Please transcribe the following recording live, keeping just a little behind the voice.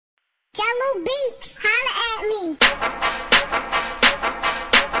SLOMO beats, holla at me.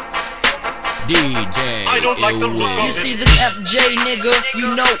 DJ, I don't like the look of it. You see this FJ nigga,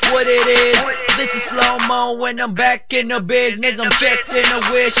 you know what it is. This is SLOMO when I'm back in the business. I'm checked in the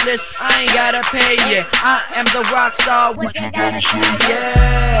wish list. I ain't gotta pay ya. I am the rock star. What you gotta say?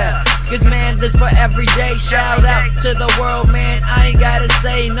 Yeah. Cause man, this for every day. Shout out to the world, man. I ain't gotta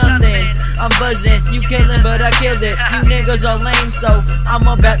say nothing. I'm buzzing, you killing, but I killed it. You niggas are lame, so I'm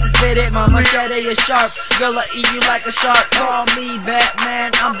about to spit it. My machete is sharp. Girl, I eat you like a shark. Call me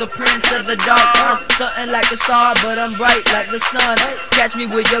Batman. I'm the prince of the dark. I'm stunting like a star, but I'm bright like the sun. Catch me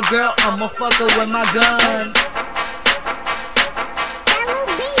with your girl, I'ma fuck her with my gun. SLOMO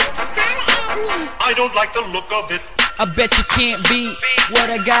beats, holla at me. I don't like the look of it. I bet you can't beat what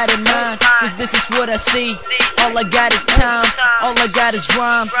I got in mind, cause this is what I see. All I got is time, all I got is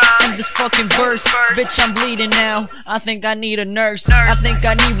rhyme. In this fucking verse, bitch, I'm bleeding now. I think I need a nurse, I think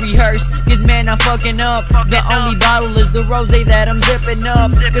I need rehearse. Cause man, I'm fucking up. The only bottle is the rosé that I'm zipping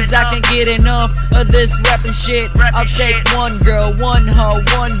up. Cause I can't get enough of this rapping shit. I'll take one girl, one hoe,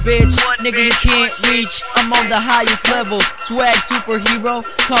 one bitch. Nigga, you can't reach, I'm on the highest level. Swag superhero,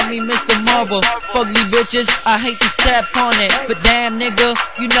 call me Mr. Marvel. Fugly bitches, I hate to step on it, but damn nigga,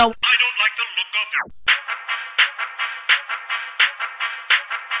 you know I don't like the look of it.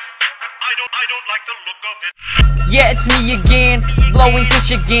 I don't like the look of it. yeah, it's me again, blowing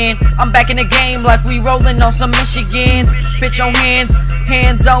fish again. I'm back in the game like we rolling on some Michigans. Bitch on hands,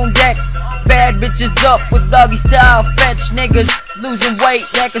 hands on deck. Bad bitches up with doggy style, fetch niggas losing weight.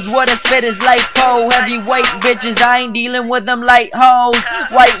 That is what I spit is like pole. Heavyweight bitches, I ain't dealing with them light hoes.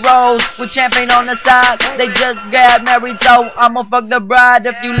 White rose with champagne on the side. They just got married, so I'ma fuck the bride.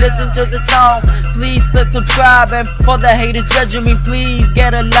 If you listen to the song, please click subscribe. And for the haters judging me, please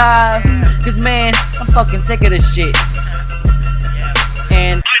get alive. Cause man, I'm fucking sick of this shit.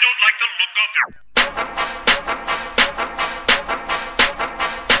 And I don't like the look of it.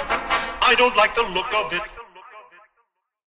 I don't like the look of it.